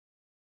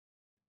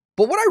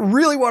But what I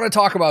really want to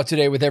talk about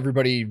today with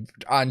everybody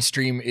on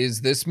stream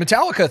is this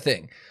Metallica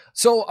thing.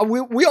 So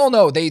we all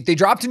know they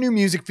dropped a new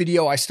music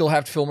video. I still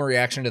have to film a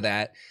reaction to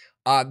that.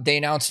 They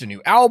announced a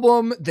new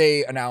album.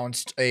 They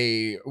announced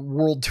a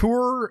world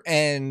tour,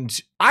 and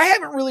I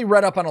haven't really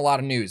read up on a lot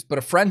of news, but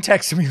a friend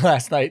texted me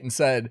last night and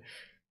said,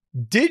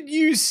 "Did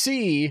you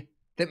see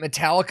that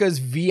Metallica's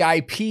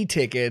VIP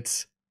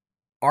tickets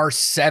are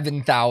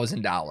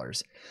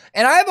 $7,000?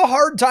 And I have a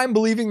hard time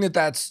believing that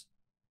that's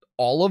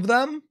all of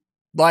them.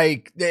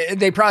 Like,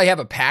 they probably have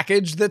a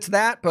package that's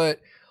that, but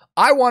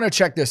I want to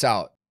check this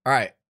out. All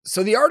right.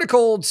 So the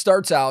article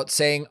starts out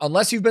saying,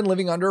 unless you've been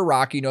living under a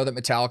rock, you know that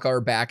Metallica are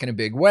back in a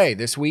big way.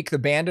 This week, the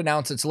band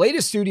announced its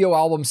latest studio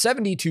album,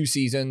 72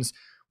 Seasons,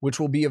 which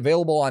will be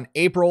available on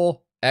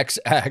April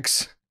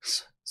XX.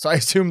 So I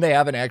assume they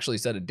haven't actually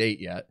set a date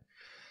yet.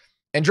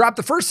 And dropped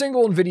the first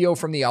single and video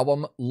from the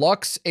album,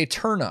 Lux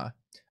Eterna.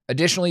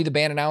 Additionally, the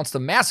band announced a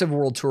massive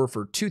world tour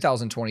for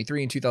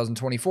 2023 and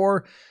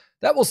 2024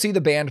 that will see the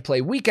band play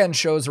weekend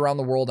shows around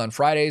the world on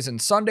Fridays and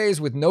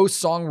Sundays with no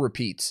song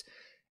repeats.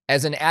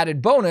 As an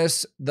added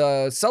bonus,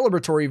 the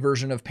celebratory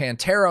version of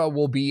Pantera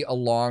will be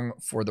along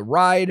for the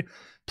ride,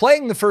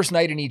 playing the first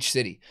night in each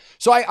city.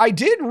 So I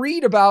did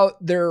read about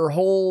their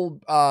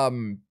whole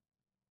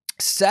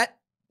set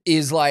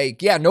is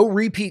like, yeah, no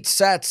repeat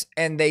sets,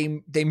 and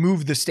they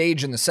move the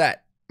stage in the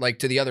set like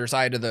to the other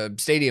side of the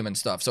stadium and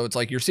stuff. So it's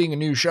like you're seeing a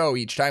new show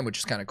each time, which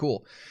is kind of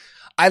cool.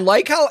 I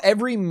like how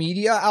every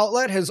media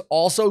outlet has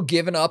also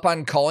given up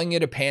on calling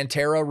it a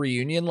Pantera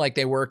reunion like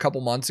they were a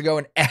couple months ago,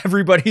 and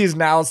everybody is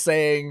now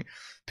saying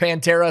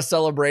Pantera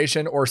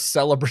Celebration or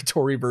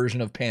celebratory version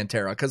of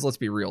Pantera, because let's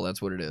be real,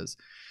 that's what it is.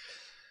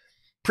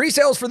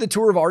 Pre-sales for the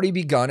tour have already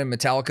begun, and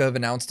Metallica have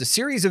announced a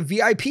series of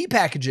VIP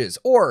packages,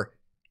 or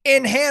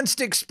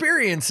enhanced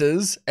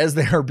experiences, as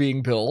they are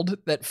being billed,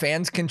 that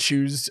fans can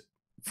choose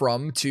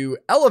from to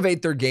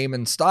elevate their game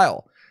and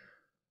style.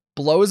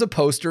 Below is a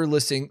poster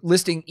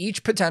listing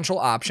each potential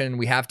option.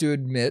 We have to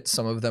admit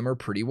some of them are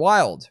pretty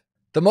wild.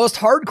 The most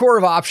hardcore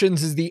of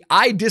options is the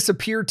I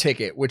Disappear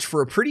ticket, which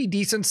for a pretty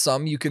decent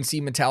sum, you can see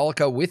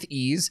Metallica with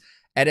ease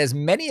at as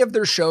many of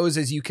their shows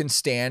as you can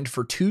stand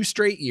for 2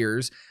 straight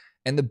years,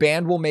 and the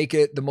band will make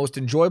it the most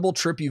enjoyable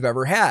trip you've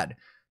ever had.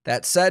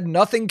 That said,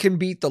 nothing can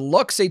beat the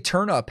Lux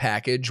Eterna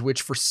package,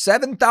 which for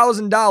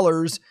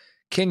 $7,000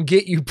 can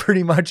get you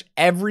pretty much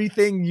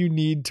everything you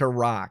need to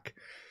rock.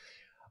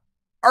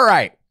 All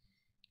right.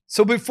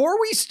 So before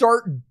we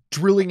start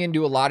drilling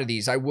into a lot of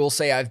these, I will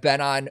say I've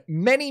been on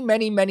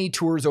many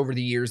tours over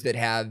the years that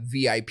have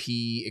VIP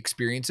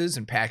experiences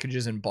and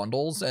packages and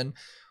bundles, and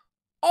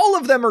all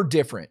of them are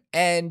different.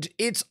 And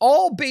it's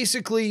all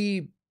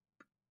basically,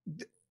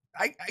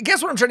 I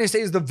guess what I'm trying to say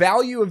is the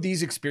value of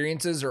these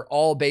experiences are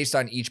all based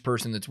on each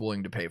person that's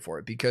willing to pay for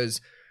it.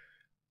 Because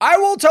I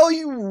will tell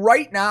you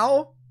right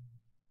now,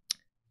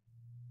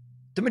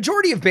 the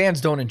majority of bands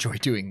don't enjoy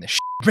doing this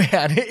shit,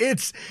 man.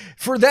 It's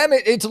for them,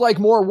 it's like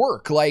more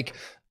work. Like,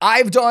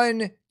 I've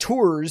done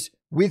tours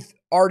with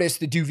artists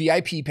that do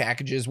VIP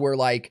packages where,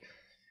 like,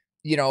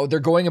 you know, they're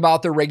going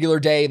about their regular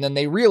day and then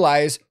they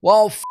realize,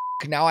 well,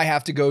 now I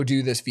have to go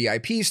do this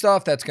VIP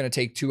stuff. That's going to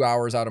take 2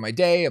 hours out of my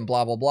day and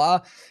blah, blah, blah.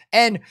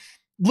 And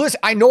listen,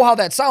 I know how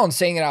that sounds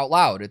saying it out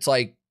loud. It's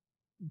like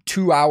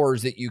 2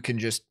 hours that you can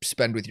just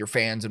spend with your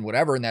fans and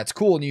whatever, and that's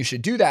cool, and you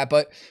should do that.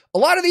 But a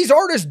lot of these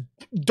artists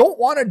don't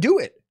want to do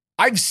it.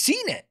 I've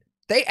seen it.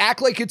 They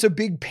act like it's a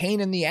big pain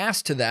in the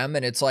ass to them,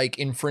 and it's like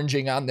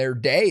infringing on their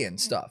day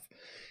and stuff.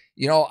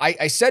 You know,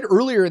 I said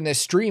earlier in this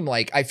stream,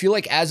 like, I feel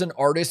like as an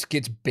artist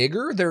gets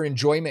bigger, their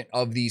enjoyment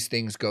of these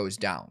things goes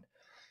down.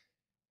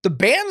 The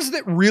bands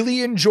that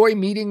really enjoy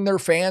meeting their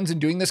fans and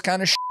doing this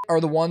kind of shit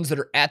are the ones that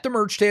are at the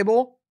merch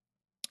table,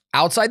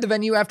 outside the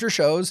venue after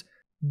shows,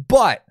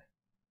 but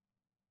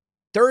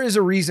there is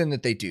a reason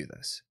that they do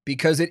this,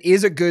 because it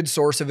is a good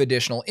source of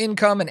additional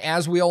income. And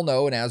as we all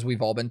know, and as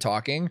we've all been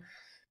talking,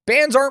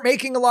 bands aren't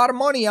making a lot of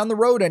money on the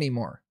road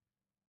anymore.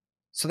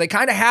 So they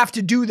kind of have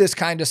to do this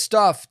kind of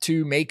stuff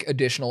to make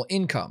additional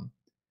income.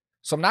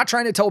 So I'm not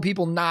trying to tell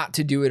people not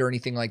to do it or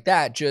anything like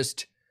that.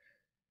 Just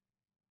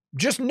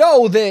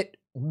know that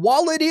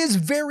while it is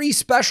very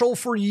special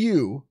for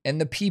you and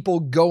the people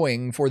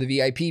going for the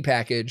VIP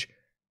package,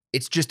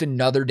 it's just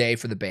another day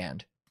for the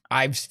band.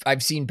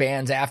 I've seen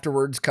bands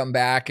afterwards come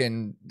back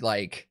and,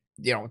 like,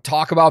 you know,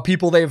 talk about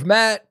people they've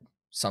met,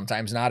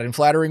 sometimes not in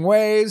flattering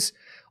ways.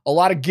 A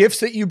lot of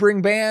gifts that you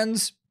bring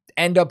bands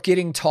end up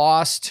getting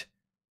tossed.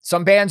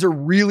 Some bands are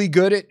really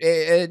good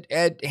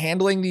at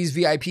handling these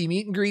VIP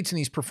meet and greets and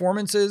these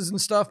performances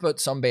and stuff, but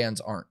some bands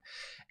aren't.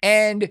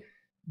 And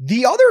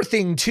the other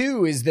thing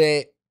too is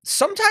that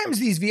sometimes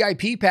these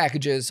VIP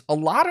packages, a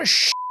lot of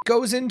shit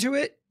goes into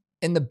it,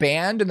 and the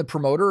band and the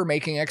promoter are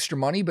making extra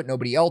money, but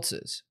nobody else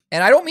is.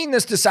 And I don't mean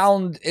this to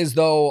sound as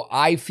though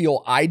I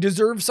feel I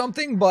deserve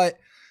something, but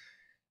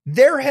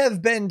there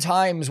have been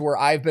times where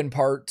I've been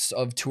parts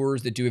of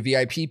tours that do a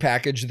VIP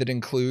package that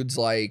includes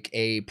like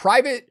a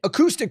private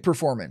acoustic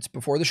performance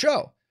before the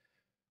show,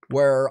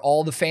 where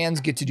all the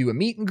fans get to do a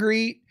meet and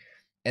greet.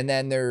 And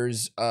then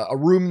there's a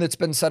room that's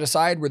been set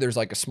aside where there's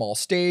like a small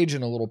stage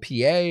and a little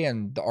PA,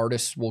 and the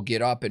artists will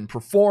get up and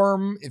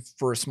perform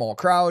for a small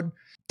crowd.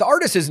 The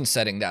artist isn't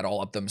setting that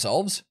all up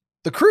themselves.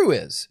 The crew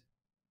is.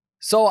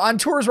 So on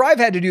tours where I've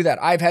had to do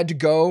that, I've had to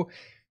go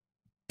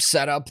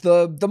set up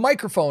the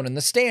microphone and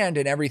the stand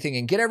and everything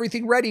and get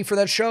everything ready for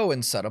that show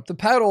and set up the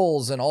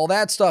pedals and all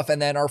that stuff. And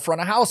then our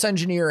front of house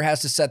engineer has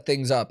to set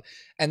things up.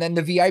 And then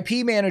the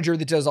VIP manager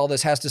that does all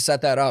this has to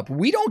set that up.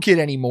 We don't get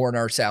any more in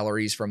our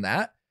salaries from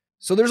that.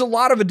 So there's a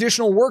lot of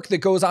additional work that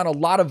goes on a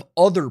lot of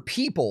other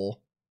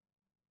people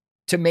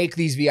to make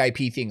these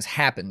VIP things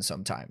happen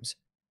sometimes.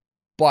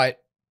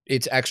 But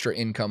it's extra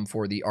income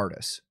for the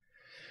artists.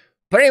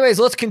 But anyways,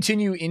 let's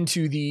continue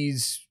into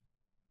these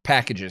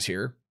packages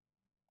here.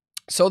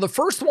 So the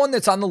first one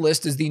that's on the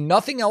list is the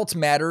Nothing Else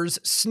Matters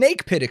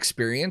Snake Pit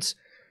Experience.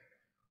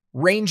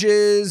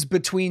 Ranges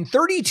between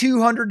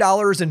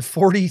 $3,200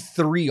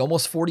 and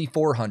almost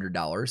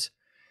 $4,400.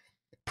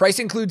 Price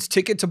includes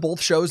ticket to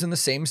both shows in the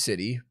same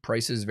city.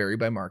 Prices vary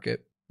by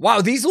market.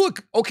 Wow, these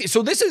look okay.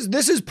 So this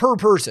is per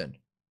person.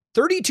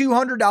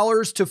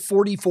 $3,200 to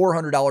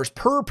 $4,400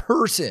 per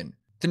person.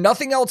 The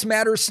Nothing Else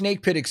Matters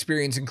Snake Pit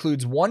Experience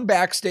includes one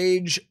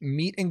backstage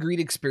meet and greet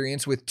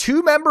experience with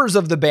 2 members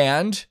of the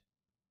band,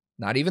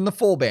 not even the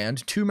full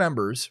band, 2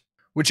 members,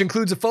 which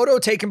includes a photo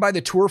taken by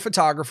the tour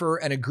photographer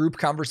and a group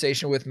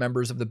conversation with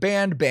members of the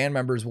band. Band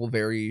members will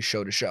vary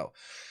show to show.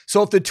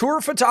 So if the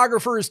tour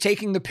photographer is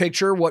taking the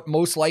picture, what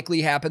most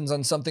likely happens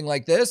on something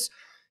like this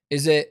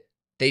is that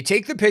they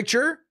take the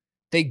picture,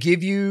 they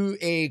give you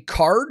a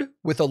card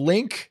with a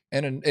link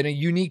and a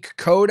unique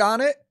code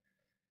on it,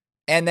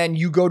 and then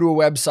you go to a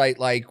website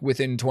like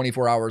within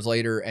 24 hours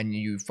later and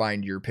you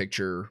find your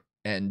picture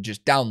and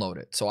just download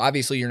it. So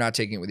obviously you're not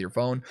taking it with your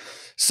phone.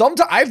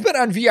 Sometimes I've been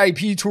on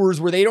VIP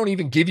tours where they don't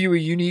even give you a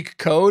unique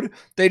code.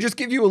 They just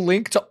give you a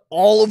link to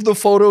all of the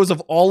photos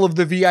of all of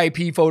the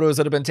VIP photos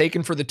that have been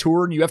taken for the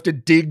tour. And you have to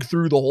dig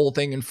through the whole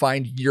thing and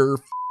find your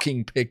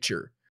fucking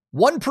picture.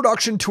 One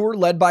production tour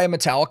led by a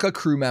Metallica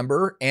crew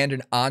member and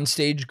an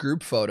onstage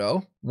group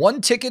photo.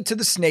 One ticket to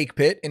the Snake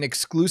Pit, an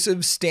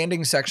exclusive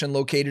standing section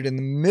located in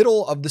the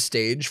middle of the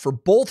stage for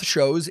both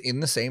shows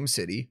in the same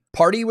city.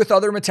 Party with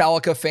other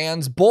Metallica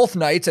fans both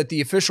nights at the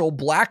official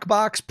Black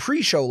Box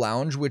pre-show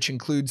lounge, which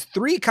includes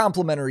 3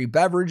 complimentary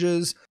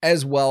beverages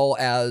as well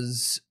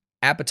as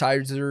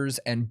appetizers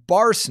and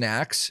bar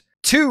snacks.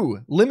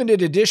 2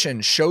 limited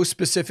edition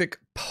show-specific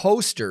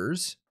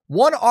posters.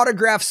 1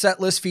 autograph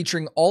set list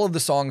featuring all of the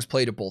songs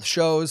played at both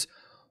shows.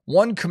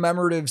 1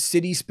 commemorative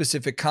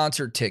city-specific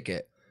concert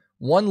ticket.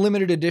 1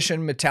 limited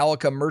edition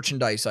Metallica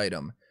merchandise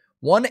item.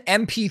 1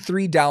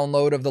 MP3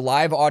 download of the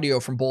live audio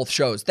from both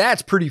shows.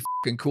 That's pretty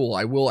fucking cool.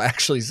 I will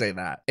actually say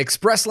that.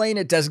 Express lane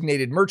at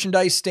designated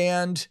merchandise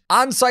stand.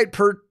 On-site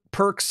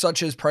perks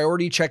such as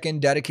priority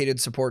check-in,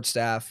 dedicated support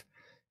staff,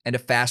 and a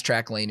fast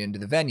track lane into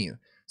the venue.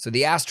 So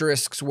the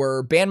asterisks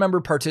were band member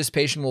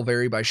participation will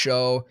vary by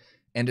show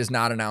and is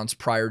not announced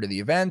prior to the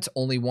event.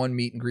 Only 1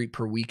 meet and greet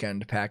per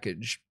weekend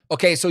package.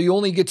 Okay, so you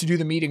only get to do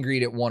the meet and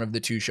greet at one of the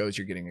 2 shows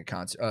you're getting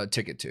a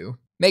ticket to.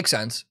 Makes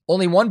sense.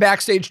 Only 1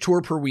 backstage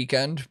tour per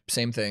weekend.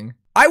 Same thing.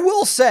 I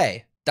will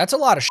say, that's a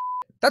lot of shit.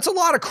 That's a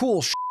lot of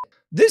cool shit.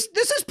 This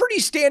is pretty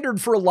standard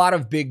for a lot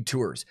of big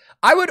tours.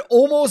 I would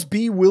almost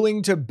be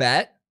willing to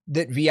bet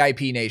that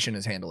VIP Nation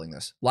is handling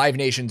this. Live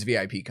Nation's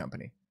VIP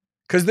company.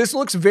 Because this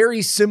looks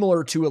very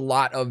similar to a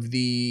lot of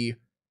the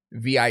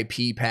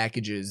VIP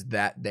packages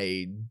that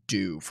they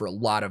do for a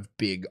lot of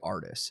big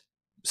artists.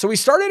 So we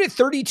started at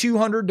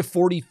 $3,200 to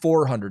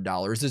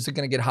 $4,400. Is it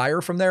going to get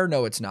higher from there?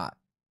 No, it's not.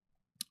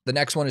 The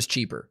next one is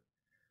cheaper.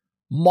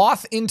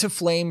 Moth into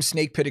Flame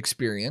Snake Pit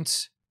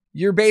Experience.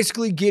 You're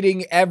basically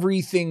getting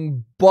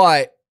everything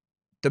but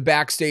the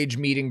backstage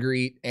meet and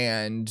greet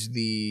and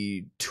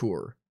the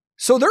tour.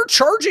 So they're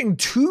charging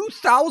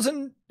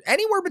 $2,000,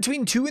 anywhere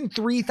between $2,000 and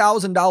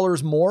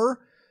 $3,000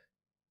 more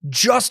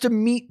just to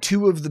meet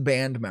 2 of the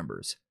band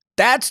members.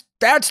 That's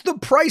the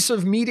price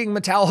of meeting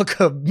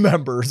Metallica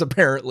members,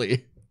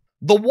 apparently.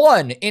 The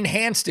 1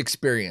 enhanced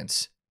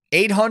experience,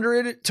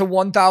 $800 to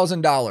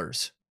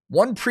 $1,000.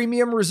 1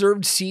 premium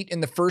reserved seat in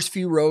the first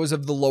few rows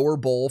of the lower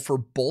bowl for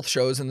both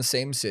shows in the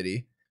same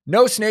city.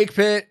 No Snake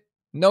Pit,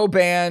 no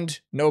band,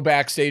 no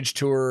backstage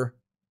tour,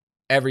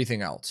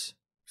 everything else.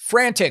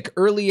 Frantic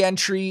early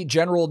entry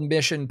general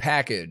admission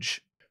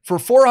package. For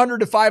 $400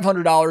 to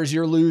 $500,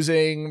 you're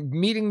losing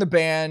meeting the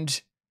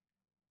band,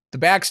 the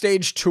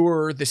backstage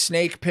tour, the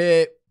Snake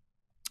Pit,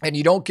 and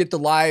you don't get the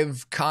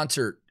live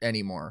concert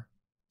anymore.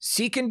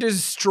 Seek and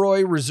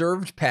Destroy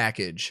reserved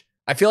package.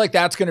 I feel like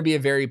that's going to be a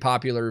very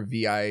popular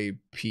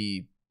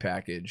VIP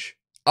package.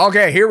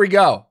 Okay, here we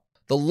go.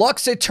 The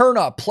Lux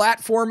Eterna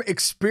platform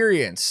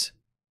experience.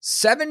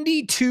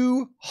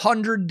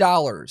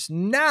 $7,200.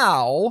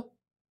 Now,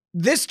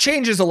 this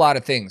changes a lot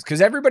of things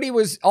because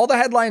all the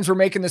headlines were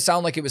making this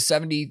sound like it was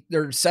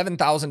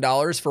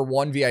 $7,000 for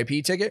 1 VIP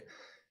ticket.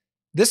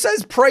 This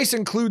says price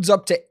includes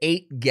up to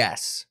 8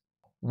 guests.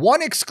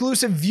 One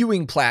exclusive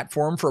viewing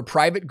platform for a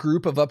private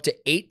group of up to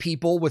 8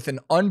 people with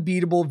an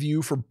unbeatable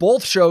view for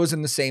both shows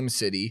in the same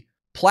city.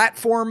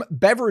 Platform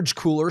beverage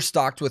cooler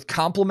stocked with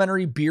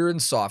complimentary beer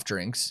and soft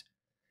drinks.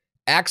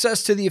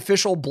 Access to the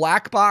official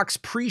Black Box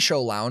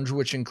pre-show lounge,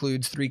 which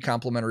includes 3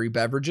 complimentary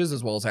beverages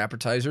as well as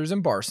appetizers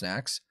and bar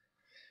snacks.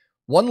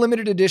 One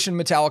limited edition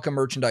Metallica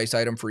merchandise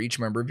item for each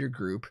member of your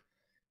group.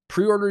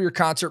 Pre-order your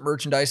concert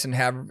merchandise and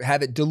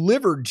have it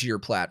delivered to your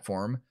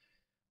platform.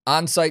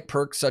 On-site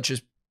perks such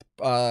as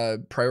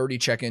priority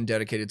check-in,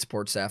 dedicated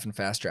support staff, and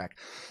fast track.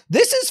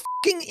 This is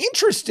fucking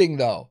interesting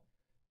though,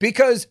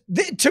 because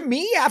to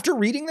me, after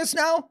reading this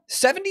now,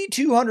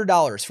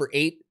 $7,200 for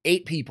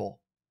eight people,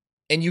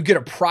 and you get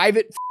a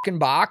private fucking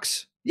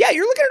box. Yeah,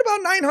 you're looking at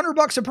about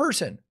 $900 a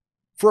person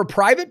for a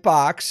private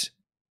box,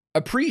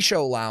 a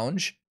pre-show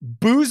lounge,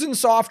 booze and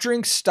soft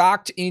drinks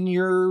stocked in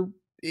your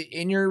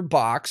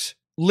box,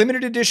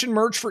 limited edition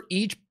merch for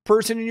each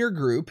person in your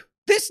group.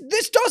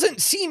 This doesn't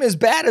seem as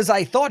bad as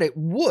I thought it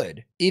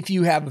would if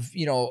you have,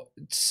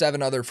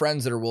 7 other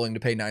friends that are willing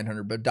to pay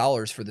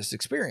 $900 for this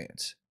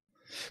experience.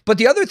 But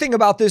the other thing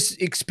about this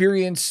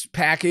experience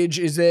package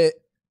is that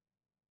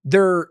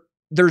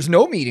there's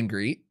no meet and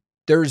greet.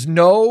 There's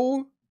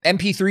no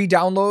MP3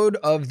 download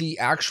of the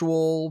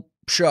actual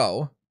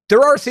show.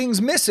 There are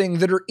things missing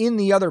that are in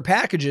the other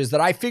packages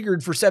that I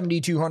figured for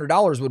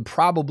 $7,200 would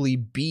probably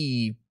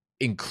be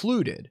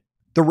included.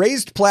 The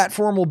raised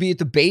platform will be at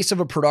the base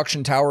of a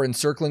production tower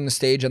encircling the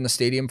stage on the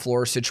stadium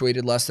floor,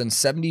 situated less than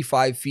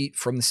 75 feet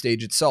from the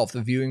stage itself.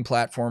 The viewing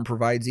platform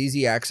provides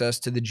easy access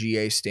to the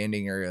GA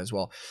standing area as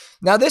well.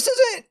 Now, this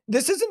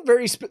isn't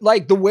very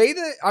like the way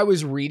that I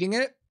was reading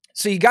it.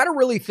 So you got to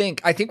really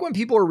think. I think when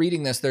people are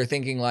reading this, they're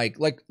thinking like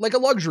a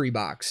luxury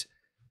box.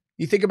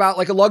 You think about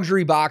like a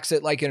luxury box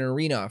at like an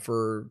arena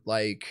for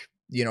like,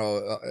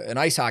 an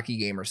ice hockey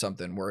game or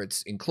something where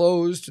it's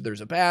enclosed.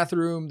 There's a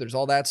bathroom. There's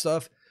all that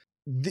stuff.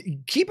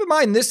 Keep in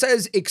mind, this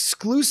says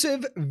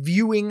exclusive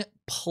viewing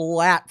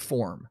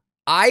platform.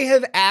 I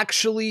have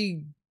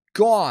actually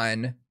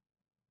gone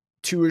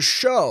to a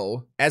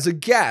show as a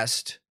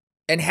guest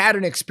and had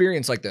an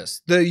experience like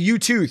this. The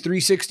U2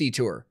 360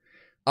 tour.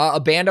 A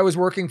band I was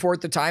working for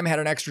at the time had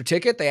an extra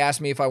ticket. They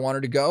asked me if I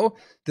wanted to go.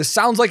 This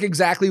sounds like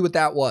exactly what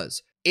that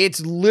was.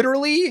 It's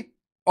literally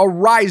a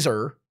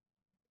riser.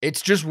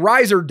 It's just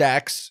riser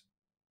decks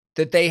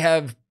that they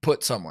have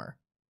put somewhere.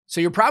 So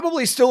you're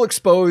probably still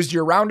exposed.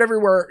 You're around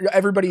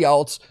everybody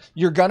else.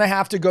 You're going to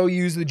have to go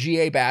use the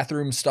GA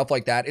bathroom, stuff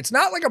like that. It's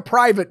not like a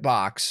private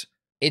box.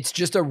 It's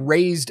just a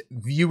raised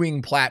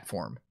viewing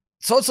platform.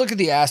 So let's look at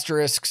the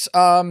asterisks.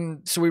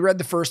 So we read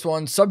the first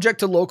one. Subject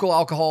to local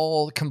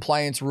alcohol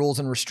compliance rules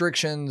and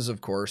restrictions,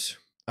 of course.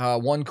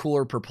 1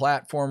 cooler per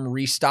platform.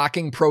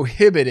 Restocking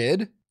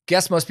prohibited.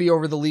 Guests must be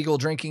over the legal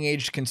drinking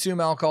age to consume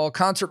alcohol.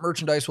 Concert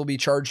merchandise will be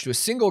charged to a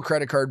single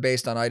credit card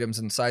based on items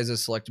and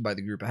sizes selected by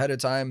the group ahead of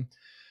time.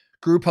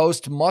 Group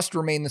host must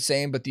remain the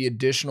same, but the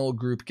additional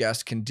group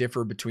guest can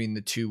differ between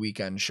the 2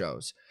 weekend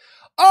shows.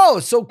 Oh,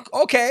 so,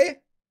 okay.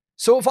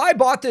 So if I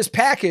bought this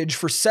package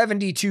for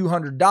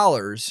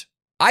 $7,200,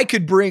 I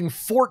could bring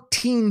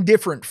 14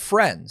 different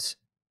friends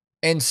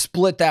and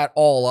split that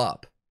all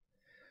up.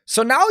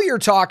 So now you're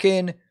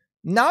talking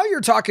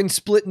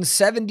splitting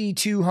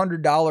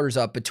 $7,200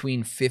 up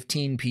between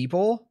 15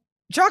 people.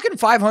 You're talking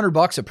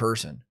 $500 a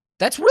person.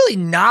 That's really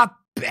not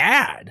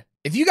bad.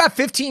 If you got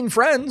 15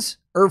 friends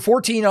or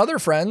 14 other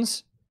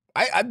friends,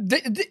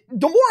 the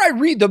more I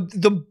read,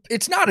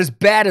 it's not as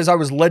bad as I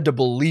was led to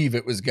believe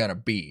it was going to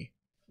be.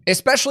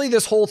 Especially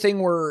this whole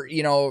thing where,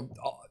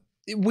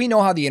 we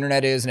know how the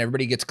internet is and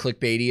everybody gets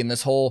clickbaity, and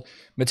this whole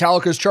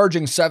Metallica's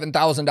charging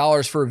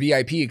 $7,000 for a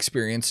VIP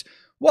experience.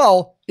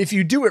 Well, if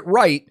you do it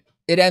right,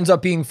 it ends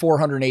up being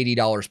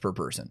 $480 per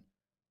person.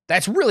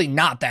 That's really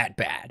not that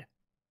bad.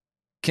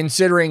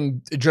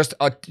 Considering just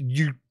a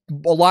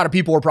lot of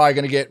people are probably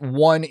going to get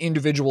one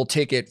individual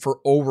ticket for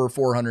over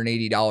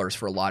 $480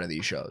 for a lot of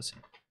these shows.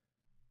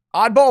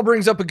 Oddball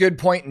brings up a good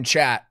point in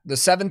chat. The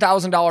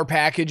 $7,000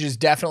 package is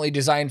definitely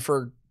designed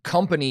for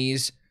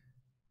companies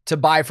to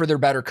buy for their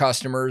better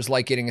customers,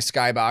 like getting a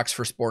skybox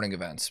for sporting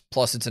events.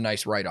 Plus, it's a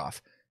nice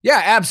write-off.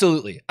 Yeah,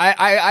 absolutely.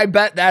 I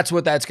bet that's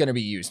what that's going to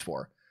be used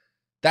for.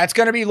 That's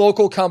going to be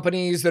local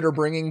companies that are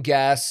bringing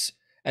guests,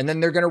 and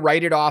then they're going to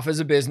write it off as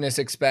a business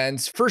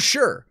expense for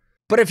sure.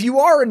 But if you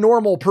are a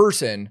normal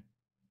person,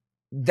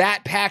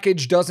 that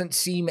package doesn't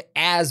seem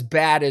as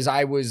bad as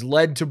I was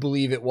led to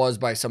believe it was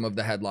by some of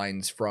the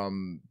headlines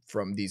from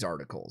these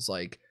articles.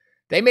 Like,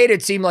 they made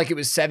it seem like it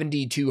was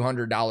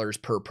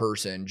 $7,200 per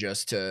person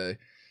just to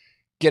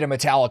get a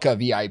Metallica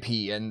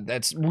VIP. And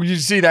that's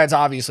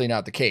obviously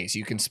not the case.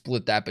 You can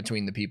split that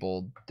between the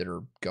people that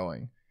are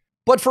going.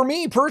 But for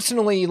me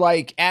personally,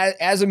 like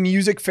as a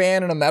music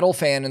fan and a metal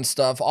fan and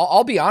stuff,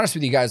 I'll be honest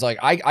with you guys. Like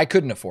I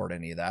couldn't afford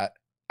any of that.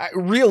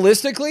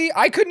 Realistically,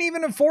 I couldn't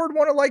even afford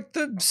one of like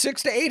the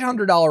 $600 to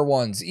 $800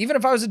 ones, even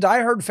if I was a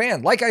diehard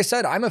fan. Like I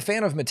said, I'm a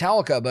fan of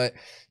Metallica, but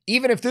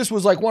even if this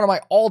was like one of my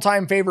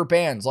all-time favorite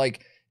bands,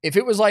 like If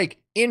it was like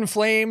In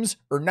Flames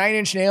or Nine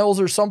Inch Nails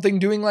or something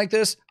doing like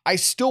this, I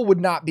still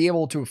would not be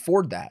able to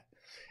afford that.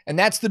 And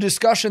that's the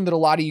discussion that a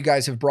lot of you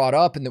guys have brought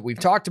up and that we've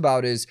talked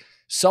about is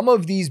some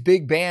of these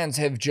big bands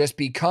have just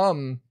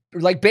become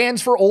like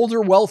bands for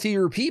older,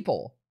 wealthier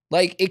people.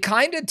 Like it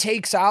kind of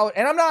takes out,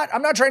 and I'm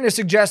not trying to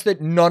suggest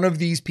that none of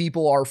these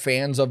people are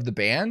fans of the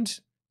band.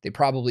 They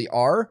probably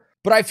are,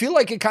 but I feel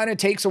like it kind of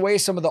takes away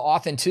some of the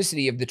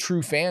authenticity of the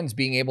true fans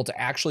being able to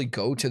actually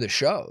go to the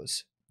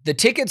shows. The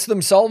tickets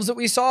themselves that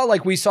we saw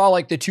like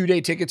the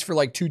 2-day tickets for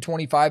like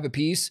 $225 a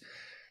piece.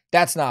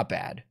 That's not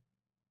bad.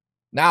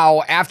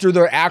 Now, after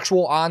the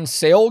actual on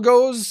sale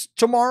goes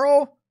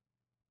tomorrow,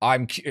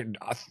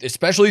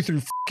 especially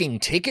through fucking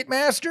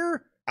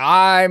Ticketmaster,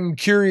 I'm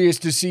curious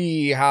to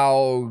see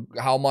how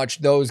much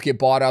those get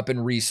bought up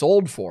and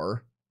resold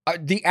for.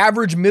 The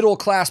average middle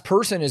class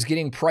person is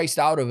getting priced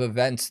out of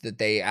events that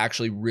they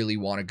actually really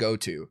want to go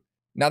to.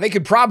 Now they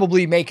could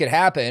probably make it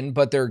happen,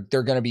 but they're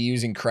going to be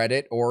using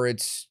credit, or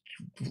it's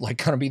like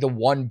going to be the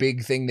one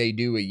big thing they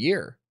do a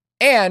year.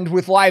 And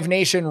with Live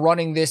Nation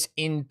running this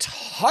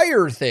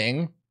entire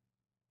thing,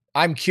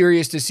 I'm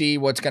curious to see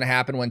what's going to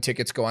happen when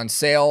tickets go on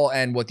sale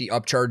and what the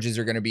upcharges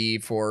are going to be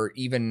for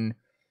even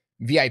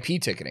VIP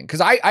ticketing.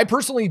 Because I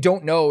personally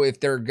don't know if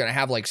they're going to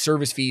have like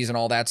service fees and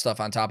all that stuff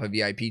on top of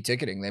VIP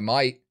ticketing. They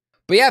might.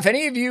 But yeah, if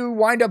any of you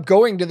wind up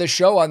going to the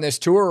show on this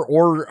tour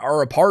or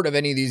are a part of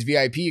any of these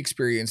VIP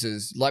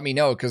experiences, let me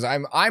know. Because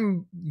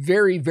I'm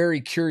very,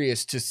 very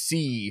curious to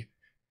see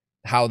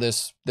how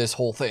this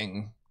whole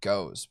thing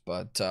goes.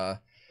 But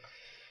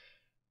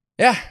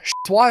yeah,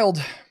 it's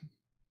wild.